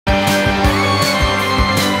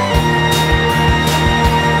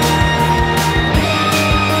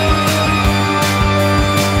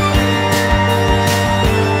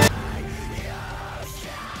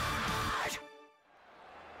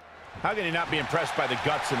you not be impressed by the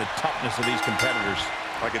guts and the toughness of these competitors?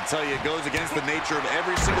 I can tell you it goes against the nature of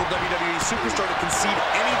every single WWE superstar to concede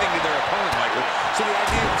anything to their opponent, Michael. So the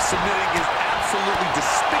idea of submitting is absolutely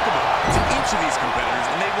despicable to each of these competitors,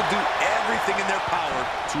 and they will do everything in their power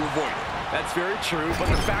to avoid it. That's very true, but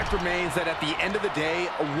the fact remains that at the end of the day,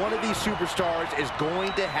 one of these superstars is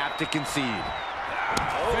going to have to concede.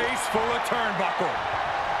 Face full of turnbuckle.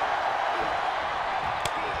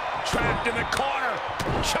 Trapped in the corner.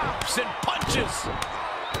 Chops and punches.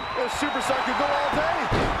 This superstar could go all day.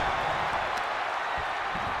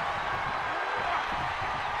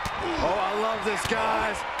 Oh, I love this,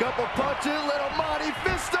 guys. Couple punches, little Monty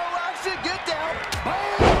Fisto action. Get down.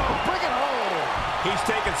 Boom! Bring it home. He's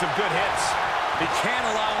taking some good hits. He can't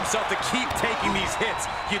allow himself to keep taking these hits.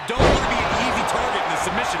 You don't want to be an easy target in a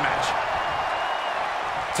submission match.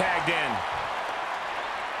 Tagged in.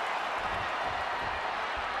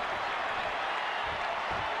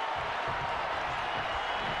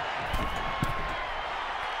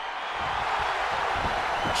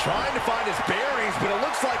 Trying to find his bearings, but it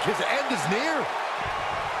looks like his end is near.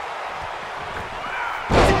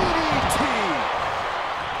 DDT!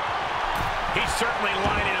 He's certainly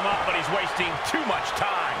lining him up, but he's wasting too much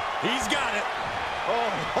time. He's got it.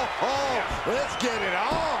 Let's get it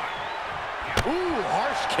on. Ooh,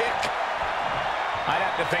 harsh kick. I'd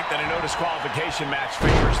have to think that a no disqualification match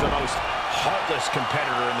favors the most heartless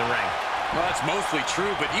competitor in the ring. Well, that's mostly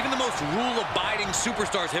true, but even the most rule-abiding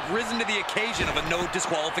superstars have risen to the occasion of a no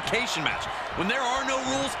disqualification match. When there are no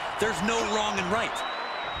rules, there's no wrong and right.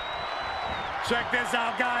 Check this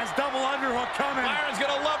out, guys. Double underhook coming. Byron's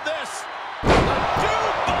gonna love this. A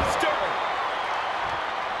dude buster.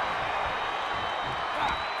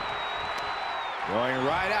 Going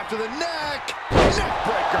right after the neck. Neck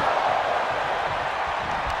breaker.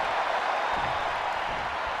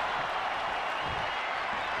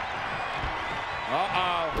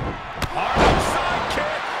 Hard side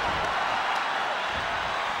kick.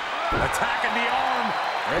 Attacking the arm.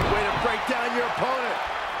 Great way to break down your opponent.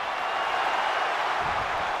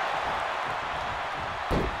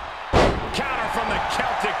 Counter from the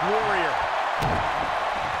Celtic Warrior.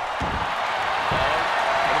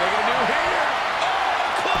 What are they going to do here?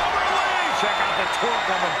 Oh, cloverleaf! Check out the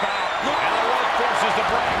torque on the bout. And the rope forces the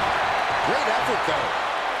break. Great effort, though.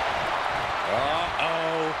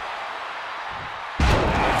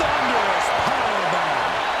 Thunderous powerbomb.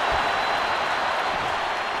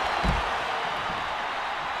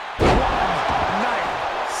 One night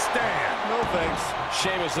stand. No thanks.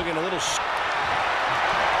 Sheamus looking a little... You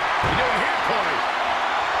doing here, Corey?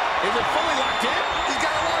 Is it fully locked in? He's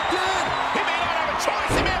got it locked in. He may not have a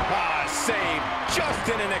choice. He may... Save just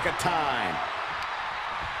in the nick of time.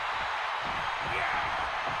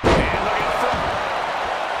 And look at front.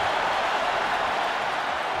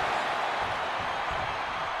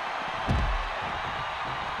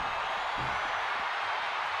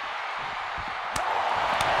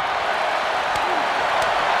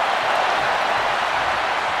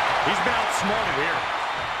 He's been outsmarted here.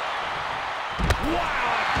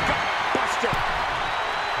 Wow, gut buster.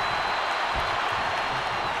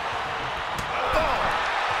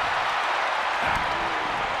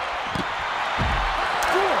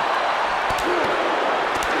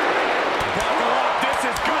 Buckle up, this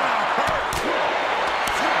is gonna hurt.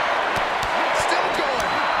 Still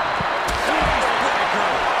going.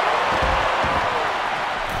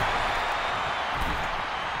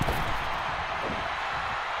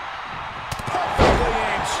 Perfectly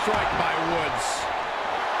aimed strike by Woods.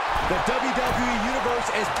 The WWE Universe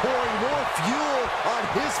is pouring more fuel on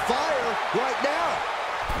his fire right now.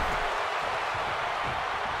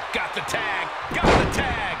 Got the tag. Got the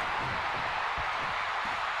tag.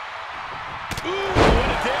 Ooh, what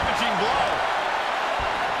a damaging blow.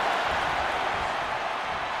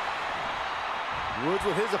 Woods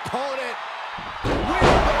with his opponent.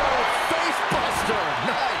 Wheelbarrow face buster.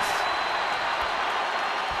 Nice.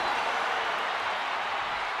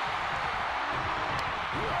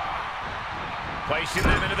 Placing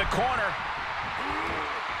them into the corner.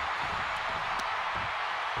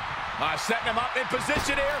 Setting him up in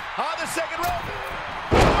position here on the second rope.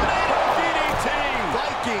 Tornado DDT.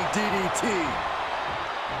 Viking DDT.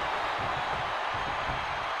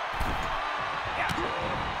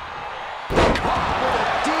 Caught with a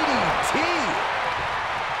DDT.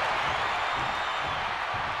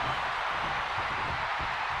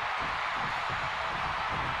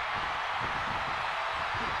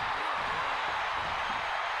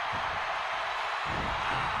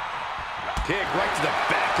 Kick right to the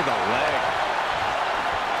back of the leg.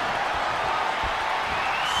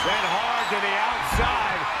 Sent hard to the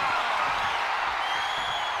outside.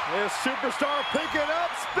 This superstar picking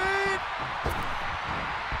up speed.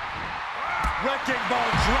 Wrecking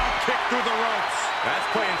ball drop kick through the ropes. That's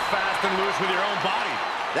playing fast and loose with your own body.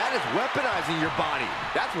 That is weaponizing your body.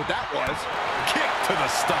 That's what that was. Kick to the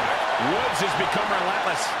stomach. Woods has become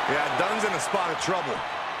relentless. Yeah, Dunn's in a spot of trouble.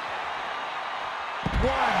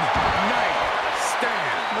 One night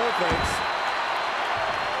stand. No thanks.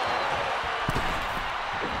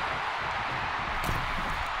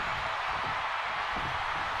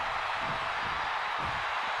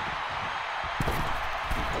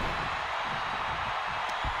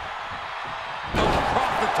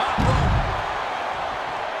 Across the top rope.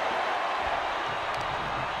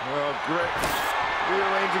 Oh, great.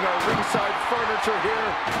 Rearranging our ringside furniture here.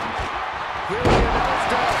 Clearly announced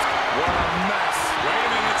desk. What a mess. Wait a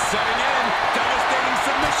minute, setting in. Devastating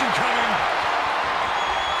submission coming.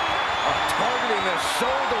 Targeting the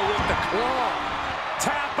shoulder with the claw.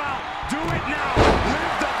 Tap out. Do it now.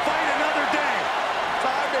 Live to fight another day.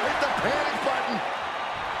 Time to hit the panic button.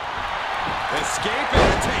 Escape and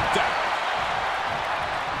a takedown.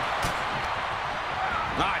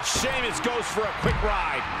 Sheamus goes for a quick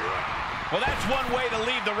ride. Well, that's one way to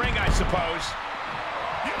leave the ring, I suppose.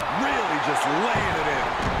 Really just laying it in.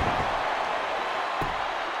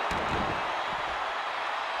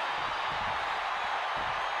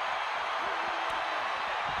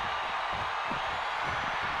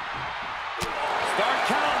 Start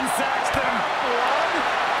counting, Saxton. 1,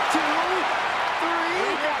 2, 3.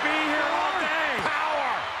 We could be here all day.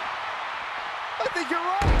 Power. I think you're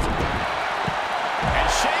right. And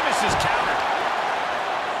Sheamus is countered.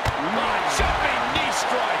 Jumping knee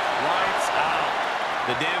strike. Lights out.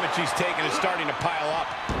 The damage he's taken is starting to pile up.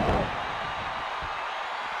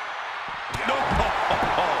 No.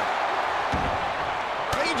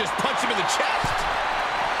 He can just punch him in the chest.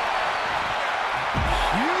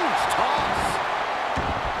 Huge toss.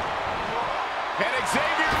 And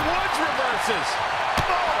Xavier Woods reverses.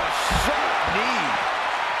 Oh, sharp knee.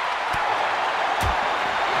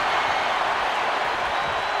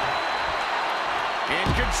 In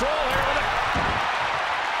control here with it.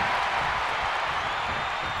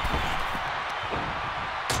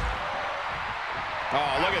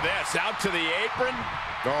 Oh, look at this. Out to the apron.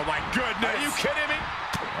 Oh, my goodness. Are you kidding me?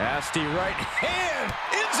 Nasty right hand.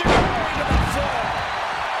 Enzuigiri to the floor.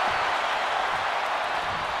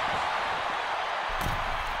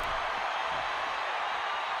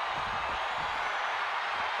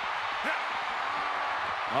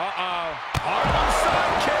 Uh-oh. Harlem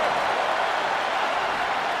sidekick.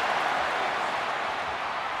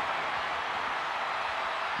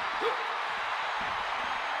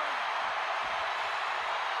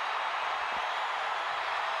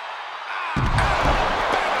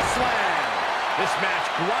 This match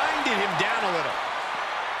grinded him down a little.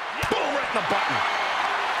 Boom, right in the button.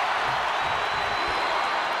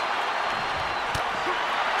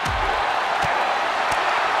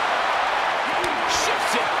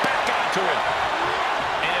 Shifts it back onto him.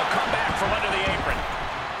 And he'll come back from under the apron.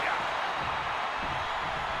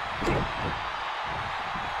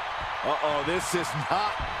 Uh-oh, this is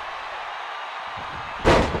not...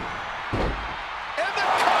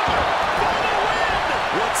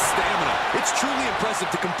 What stamina. It's truly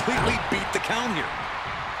impressive to completely beat the count here.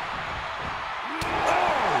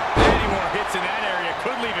 Oh! Any more hits in that area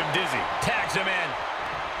could leave him dizzy. Tags him in.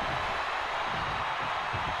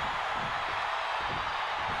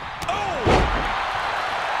 Oh!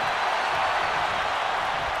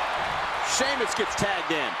 Sheamus gets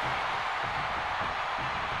tagged in.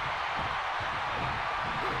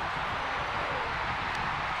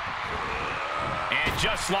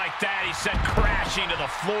 Just like that, he sent crashing to the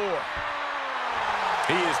floor.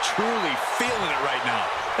 He is truly feeling it right now.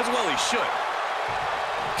 As well he should.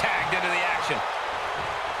 Tagged into the action.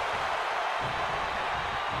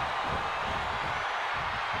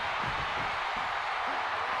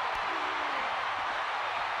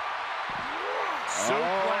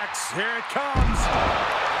 Suplex, here it comes.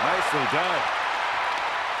 Nicely done.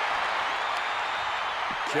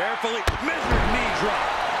 Carefully, measured knee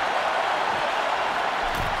drop.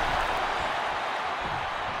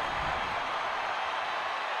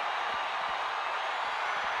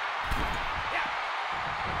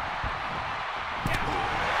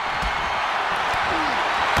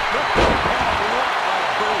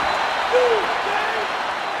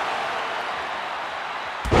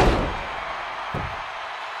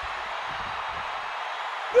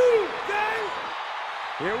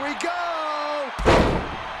 Here we go.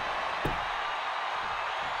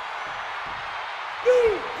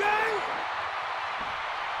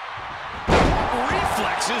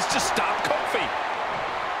 Reflexes to stop Kofi.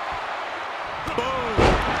 Boom.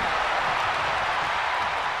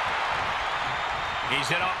 He's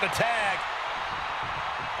in off the tag.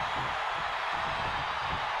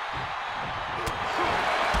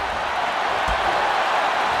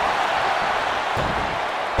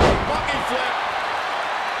 Monkey flip.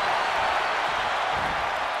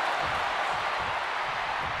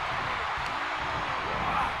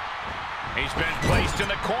 He's been placed in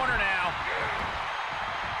the corner now.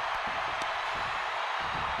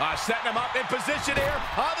 Setting him up in position here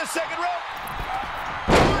on the second rope.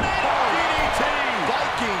 DDT.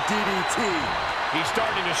 Viking DDT. He's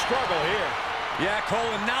starting to struggle here. Yeah, Cole,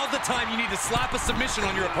 and now's the time you need to slap a submission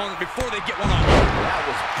on your opponent before they get one on you. That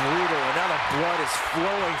was brutal, and now the blood is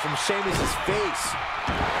flowing from Sheamus' face.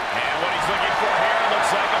 And what he's looking for here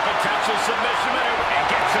looks like a potential submission maneuver. And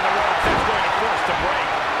gets in the rope. That's going to force the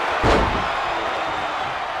break.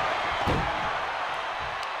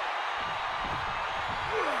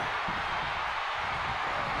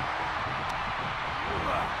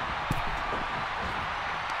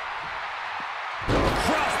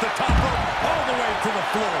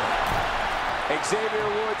 Xavier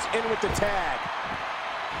Woods in with the tag.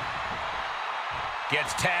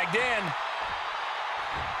 Gets tagged in.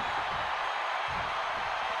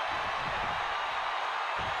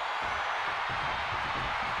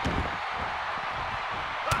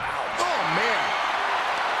 Oh, man.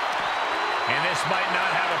 And this might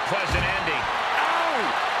not have a pleasant ending. Ow!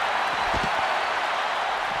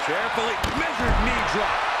 Carefully measured knee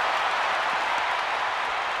drop.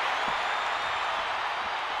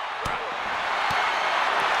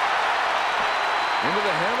 Into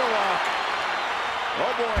the hammerlock.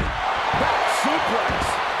 Oh, boy. Back suplex.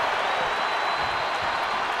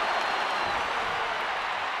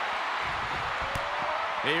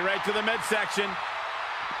 He right to the midsection.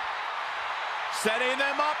 Setting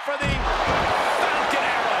them up for the Falcon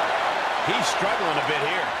Arrow. He's struggling a bit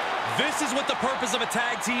here. This is what the purpose of a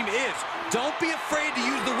tag team is. Don't be afraid to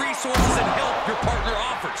use the resources and help your partner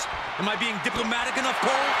offers. Am I being diplomatic enough,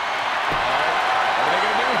 Cole? What are they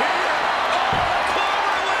going to do here?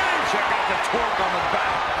 Check out the torque on the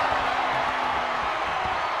back.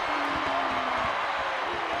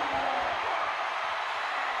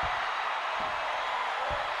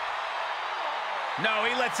 No,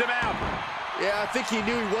 he lets him out. Yeah, I think he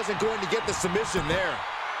knew he wasn't going to get the submission there.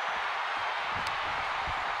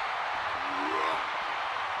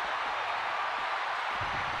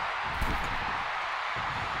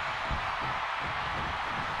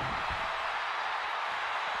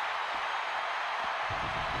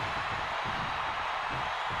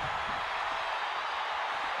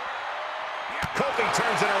 Kofi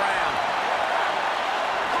turns it around.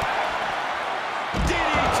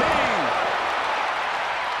 DDT!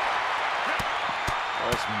 Oh,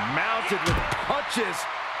 it's mounted with punches.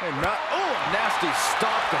 And not, oh, a nasty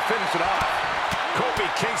stop to finish it off. Kofi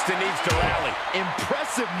Kingston needs to rally.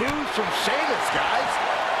 Impressive moves from Sheamus, guys.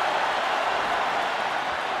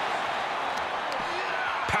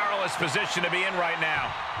 Powerless position to be in right now.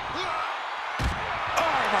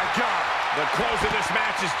 Oh, my God. The close of this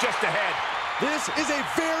match is just ahead. This is a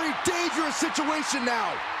very dangerous situation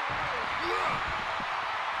now.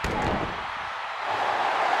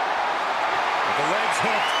 The legs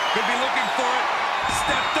hooked. Could be looking for it.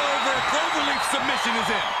 Stepped over. Cloverleaf submission is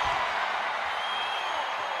in.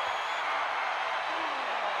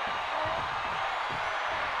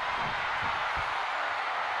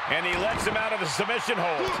 And he lets him out of the submission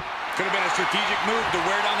hold. Could have been a strategic move to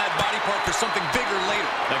wear down that body part for something bigger later.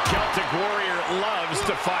 The Celtic Warrior loves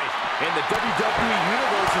to fight. And the WWE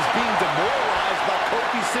Universe is being demoralized by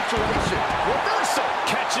Kofi's situation. Reversal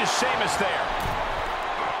catches Sheamus there.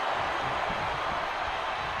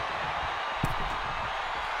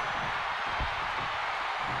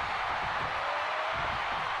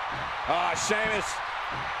 Sheamus.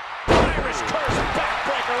 Irish curse,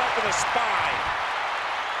 backbreaker up to the spine.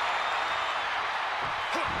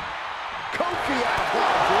 Kofi out of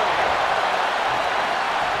harm's way.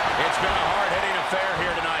 It's been a hard-hitting affair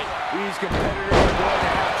here tonight. These competitors are going to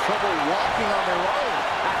have trouble walking on their own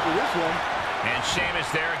after this one. And Sheamus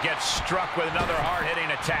there gets struck with another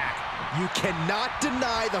hard-hitting attack. You cannot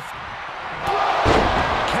deny the...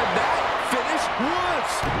 Can that finish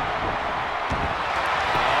Woods?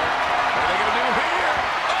 What are they going to do here?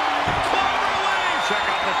 Oh, Cloverleaf! Check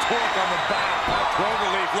out the torque on the back.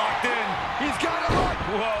 Cloverleaf locked in. He's got him up.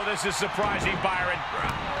 Whoa, this is surprising, Byron.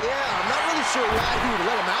 Yeah, I'm not really sure why he would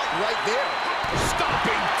let him out right there.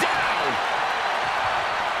 Stomping down.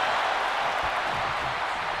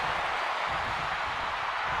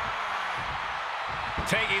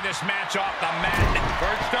 Taking this match off the mat.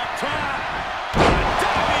 Perched up top. A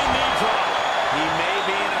diving knee drop. He may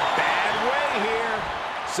be in a bad way here.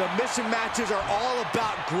 Submission matches are all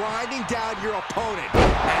about grinding down your opponent.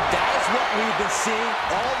 And that is what we've been seeing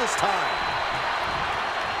all this time.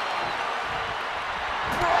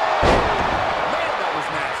 Man, that was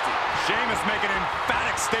nasty. Sheamus making an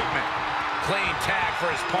emphatic statement. Clean tag for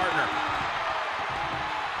his partner.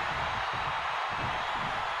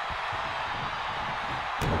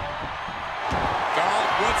 Oh,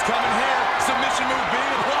 what's coming here? Submission move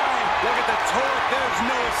being applied. Look at the torque. There's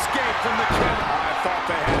no escape from the counter. I thought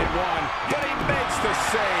they had it won, but he makes the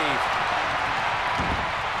save.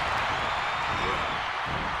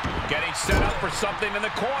 Getting set up for something in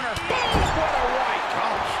the corner. Boom! What a right.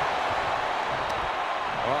 Gosh.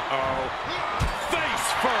 Uh-oh. Face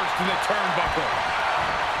first in the turnbuckle.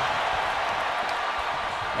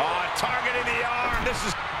 Oh, targeting the arm. This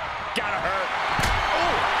is gotta hurt.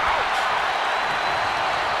 Oh, ouch.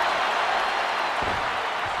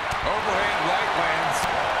 Overhand right lands.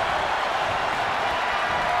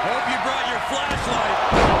 Hope you brought your flashlight.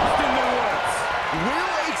 Lost in the woods.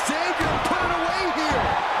 Will Xavier put it away here?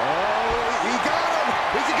 Oh, he got him.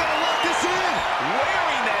 Is he going to lock this in?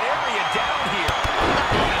 Wearing that area down here.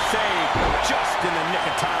 What a save. Just in the nick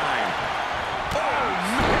of time. Oh,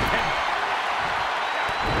 man.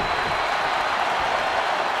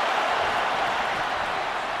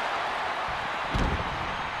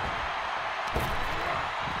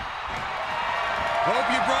 Hope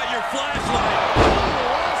you brought your flashlight.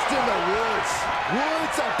 Lost in the woods.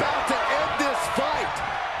 Woods about to end this fight.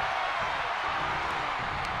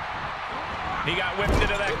 He got whipped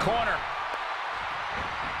into that corner.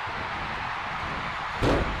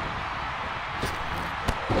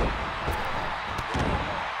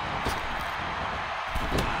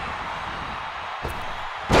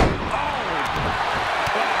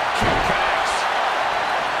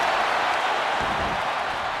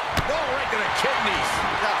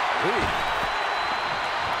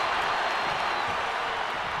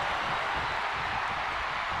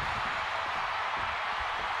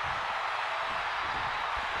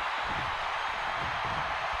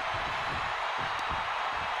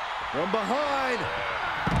 From behind,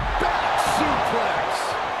 back suplex.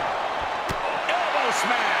 Elbow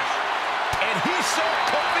smash. And he saw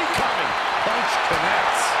Kofi coming. Punch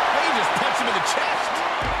connects. He just punched him in the chest.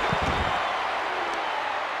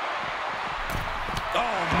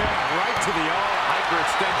 Oh, man, right to the arm.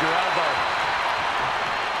 Hyperextend your elbow.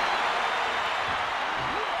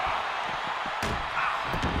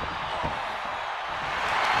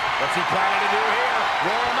 What's he planning to do here?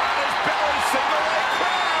 Roll him on his belly. Single leg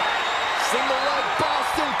crab. Single leg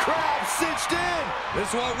Boston Crab cinched in.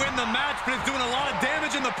 This won't win the match, but it's doing a lot of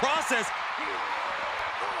damage in the process.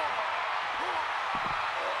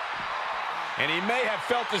 And he may have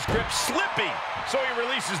felt his grip slipping, so he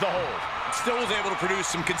releases the hold. Still was able to produce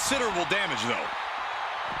some considerable damage, though.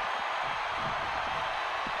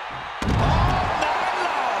 All night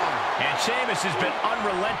long. And Sheamus has been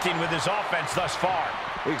unrelenting with his offense thus far.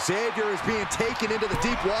 Xavier is being taken into the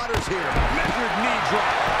deep waters here. Measured knee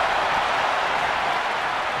drop.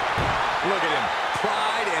 Look at him.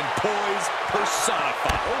 Pride and poise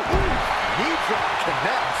personified. Oh, knee drop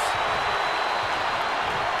connects.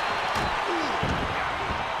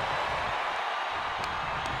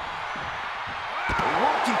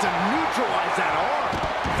 Working to neutralize that arm.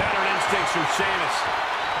 Veteran instincts from Sheamus.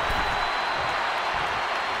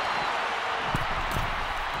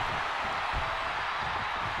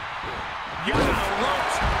 Got on the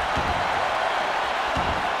ropes.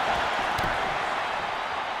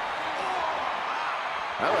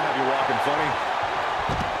 That'll have you walking funny.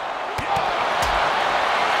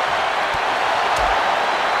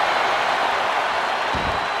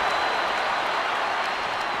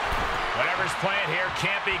 Whatever's playing here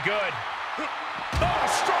can't be good. Oh,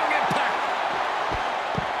 strong impact.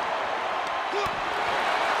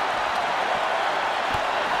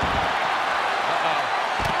 Uh-oh.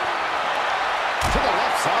 To the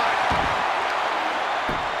left side.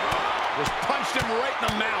 Just punched him right in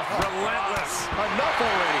the mouth. Relentless. Enough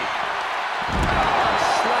already.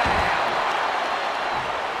 Slam.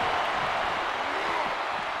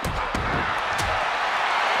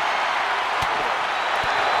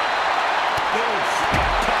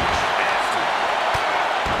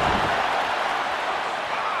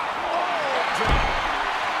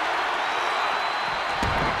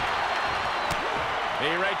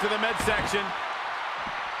 To the midsection.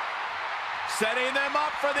 Setting them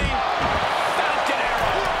up for the Falcon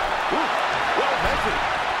Arrow. Ooh, well measured.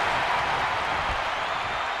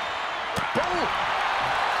 Boom.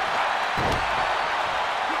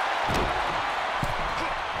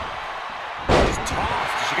 Just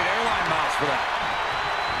tossed. She get airline miles for that.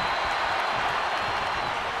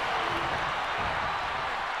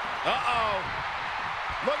 Uh-oh.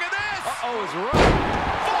 Look at this. Uh-oh is right.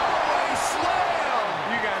 Fallaway slam.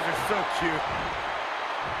 You guys are so cute.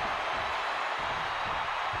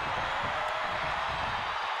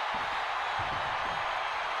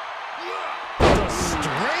 The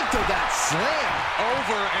strength of that slam.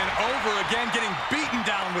 Over and over again, getting beaten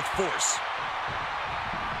down with force.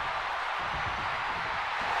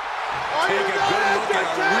 Take a good look at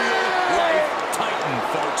a real-life Titan,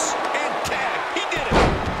 folks. And tag. He did it.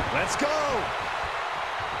 Let's go.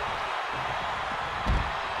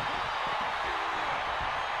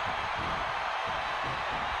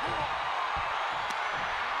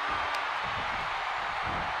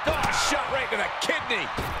 Oh, shot right to the kidney.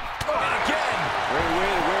 And again. Great way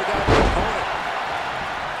to wear down the opponent.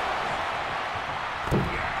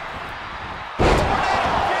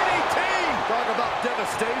 DDT. Talk about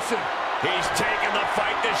devastation. He's taking the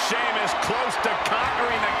fight to Sheamus, close to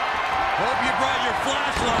conquering the... Hope you brought your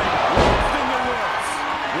flashlight. Lost in the woods.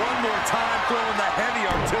 One more time throwing the heavy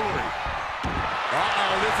artillery.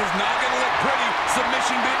 Uh-oh, this is not going to look pretty.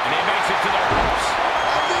 Submission bit. And he makes it to the ropes.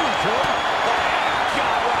 I knew he could.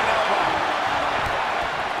 God, what an elbow.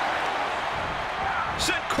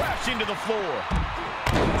 Sent crashing to the floor.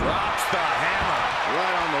 Drops the hammer.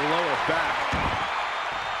 Right on the lower back.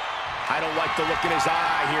 I don't like the look in his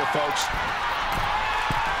eye here, folks.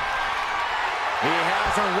 He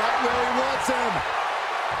has him right where he wants him.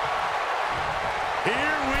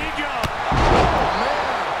 Here we go. Oh,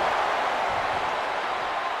 man.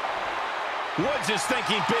 Woods is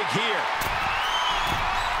thinking big here.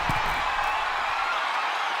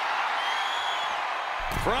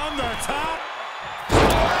 From the top.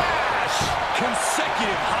 Splash!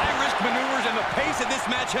 Consecutive high-risk maneuvers, and the pace of this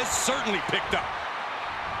match has certainly picked up.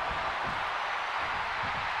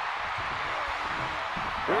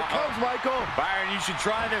 Here it comes, Michael. Byron, you should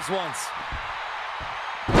try this once.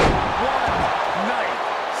 One night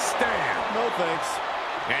stand. No thanks.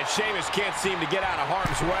 And Sheamus can't seem to get out of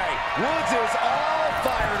harm's way. Woods is all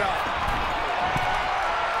fired up.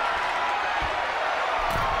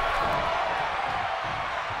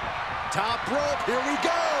 Top rope, here we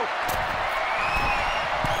go.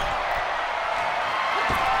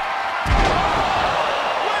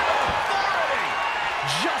 With authority!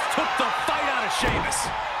 Just took the fight out of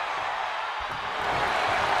Sheamus.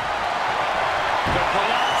 The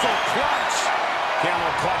colossal clutch.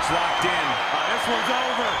 Camel clutch locked in. This one's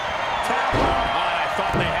over. Tap out. I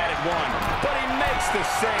thought they had it won, but he makes the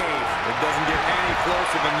save. It doesn't get any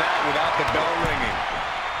closer than that without the bell ringing.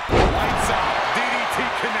 Lights out. DDT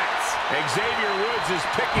connects. Xavier Woods is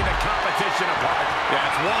picking the competition apart. Yeah,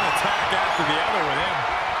 it's one attack after the other with him.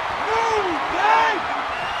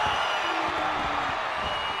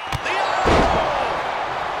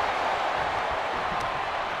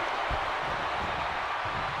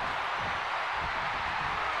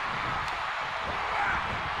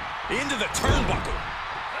 Into the turnbuckle.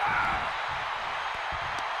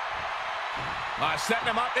 Setting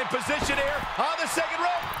him up in position here on the second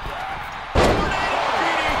rope.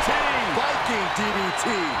 DDT. Viking DDT.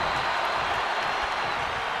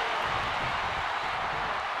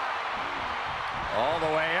 All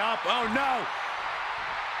the way up. Oh, no.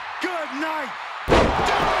 Good night.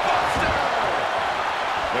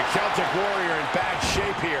 The Celtic Warrior in bad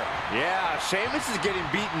shape here. Yeah, Sheamus is getting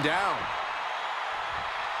beaten down.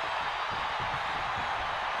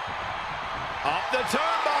 Up the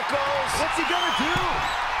turnbuckles. What's he gonna do?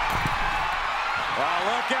 Oh,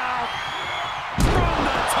 look out. From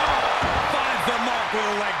the top. Finds the mark with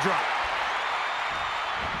a leg drop.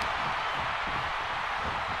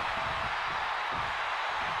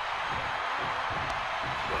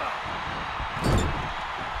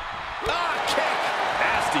 Kick.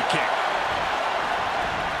 Nasty kick.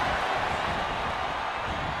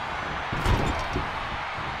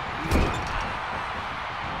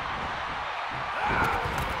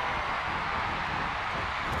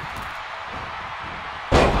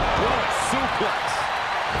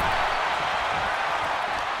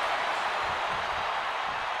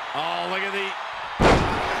 Oh, look at the...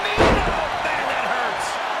 Man, that hurts.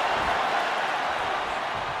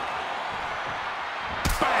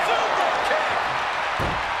 Super kick.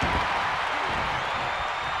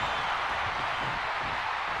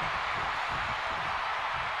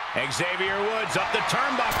 Xavier Woods up the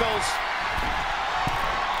turnbuckles.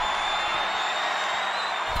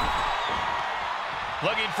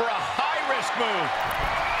 Looking for a high-risk move.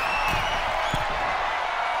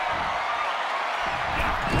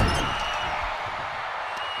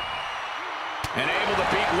 And able to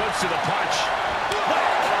beat Woods to the punch.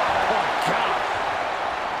 Oh, God.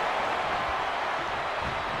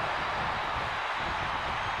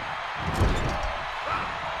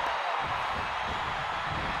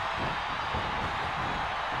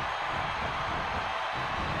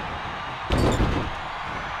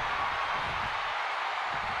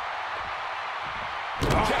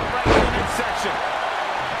 Kick right to the midsection.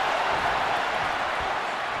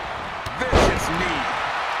 Vicious knee.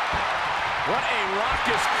 What a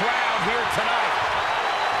raucous crowd here tonight.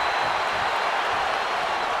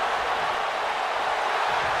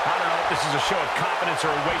 I don't know if this is a show of confidence or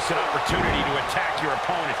a wasted opportunity to attack your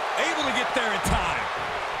opponent. Able to get there in time.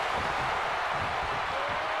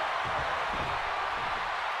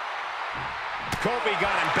 Kofi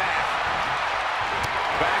got him back.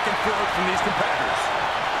 Back and forth from these competitors.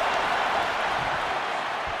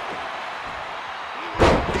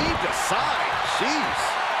 Deep to side. Jeez.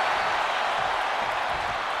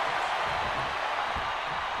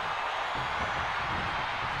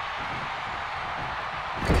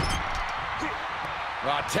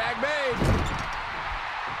 Tag made.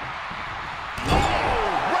 Oh,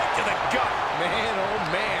 right to the gut. Man, oh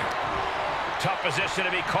man. Tough position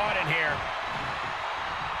to be caught in here.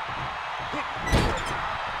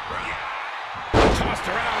 Tossed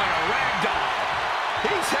around like a rag doll.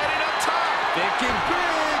 He's headed up top. Thinking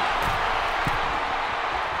big.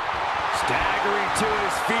 Staggering to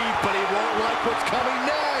his feet, but he won't like what's coming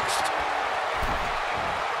next.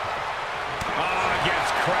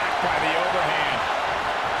 Gets cracked by the overhand.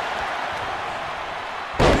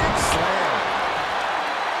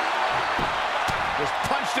 Just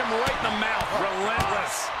punched him right in the mouth.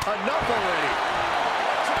 Relentless. Enough already.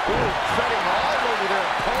 Ooh, treading all over their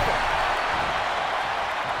opponent.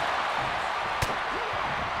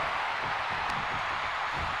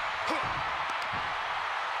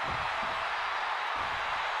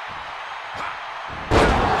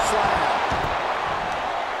 Power slam.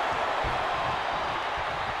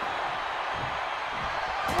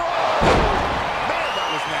 Man, that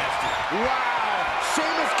was nasty. Wow.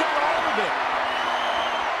 Sheamus got all of it.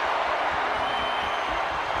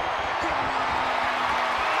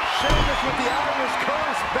 Sheamus with the Irish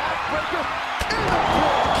curse, backbreaker, and a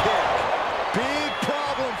drop kick. Big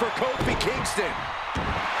problem for Kofi Kingston. What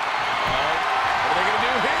are they going to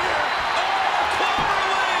do here? Oh,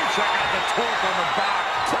 cloverleaf! Check out the torque on the back.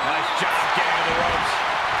 Nice job getting to the ropes.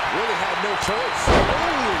 Really had no choice.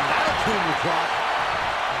 Oh, that'll clean the clock.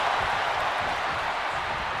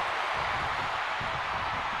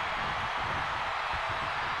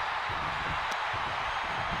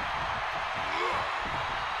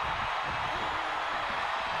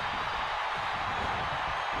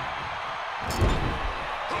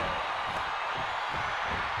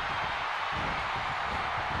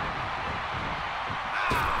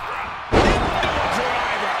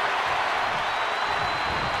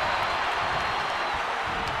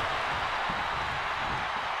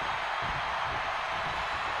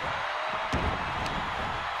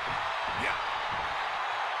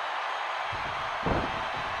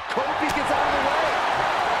 Kofi gets out of the way.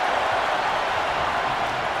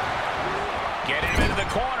 Get him into the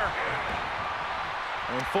corner.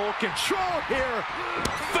 In full control here.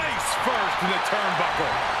 Face first in the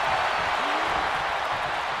turnbuckle.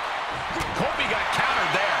 Kofi got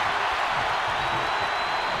countered there.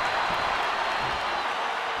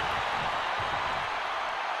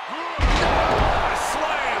 A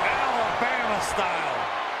slam, Alabama style.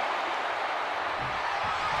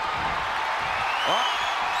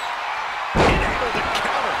 Enabled the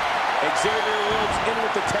counter. Xavier Woods in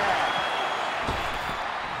with the tag.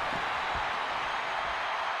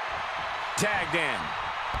 Tagged in.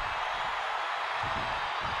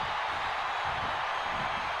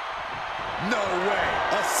 No way.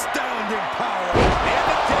 Astounding power. And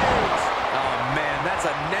the cage. Oh, man, that's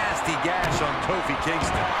a nasty gash on Kofi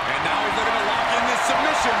Kingston. And now he's looking to lock in this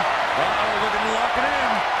submission. Uh-oh, looking to lock it in.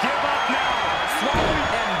 Give up now. Swallowing,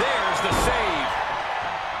 and there's the save.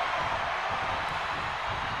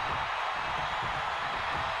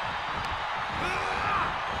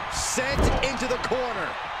 Sent into the corner.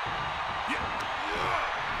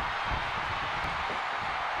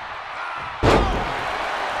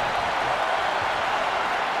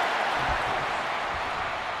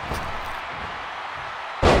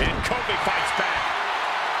 And Kofi fights back.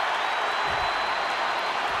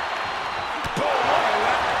 Boom, what a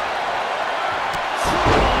weapon.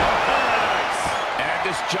 At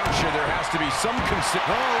this juncture, there has to be some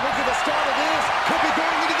Oh, look at the start of this. Could be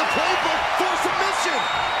going into the playbook for submission.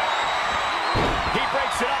 He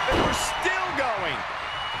breaks it up, and we're still going.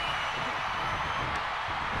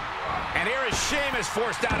 And here is Sheamus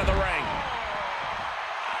forced out of the ring.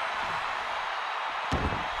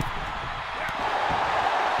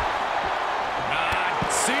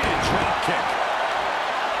 Seated drop kick.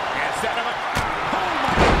 Instead of a... Oh,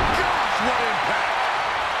 my gosh, what impact.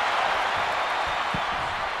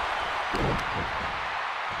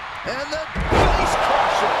 And the face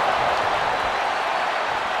crusher.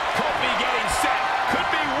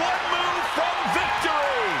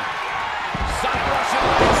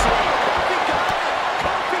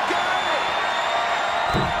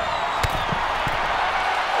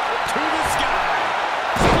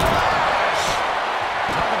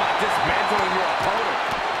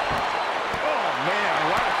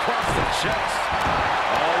 chest.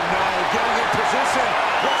 Oh no, getting in position.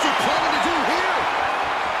 What's he planning to do here?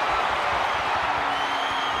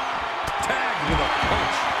 Tagged with a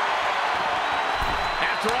punch.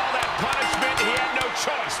 After all that punishment, he had no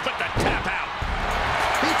choice but to tap out.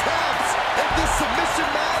 He taps, and this submission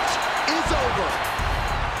match is over.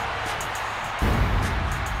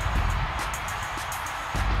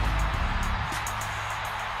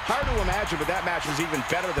 Hard to imagine, but that match was even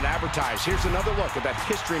better than advertised. Here's another look at that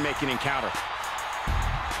history-making encounter.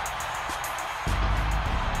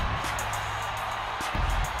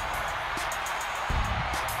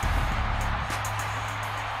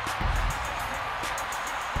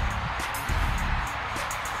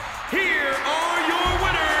 Here are your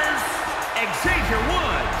winners, Xavier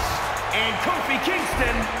Woods and Kofi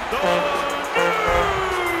Kingston, the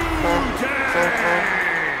New Day.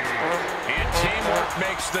 And teamwork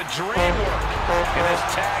makes the dream work in this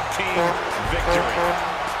tag team victory.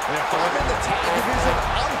 And if I'm in the tag division,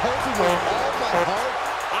 I'm hoping with all my heart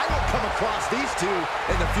I don't come across these two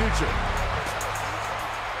in the future.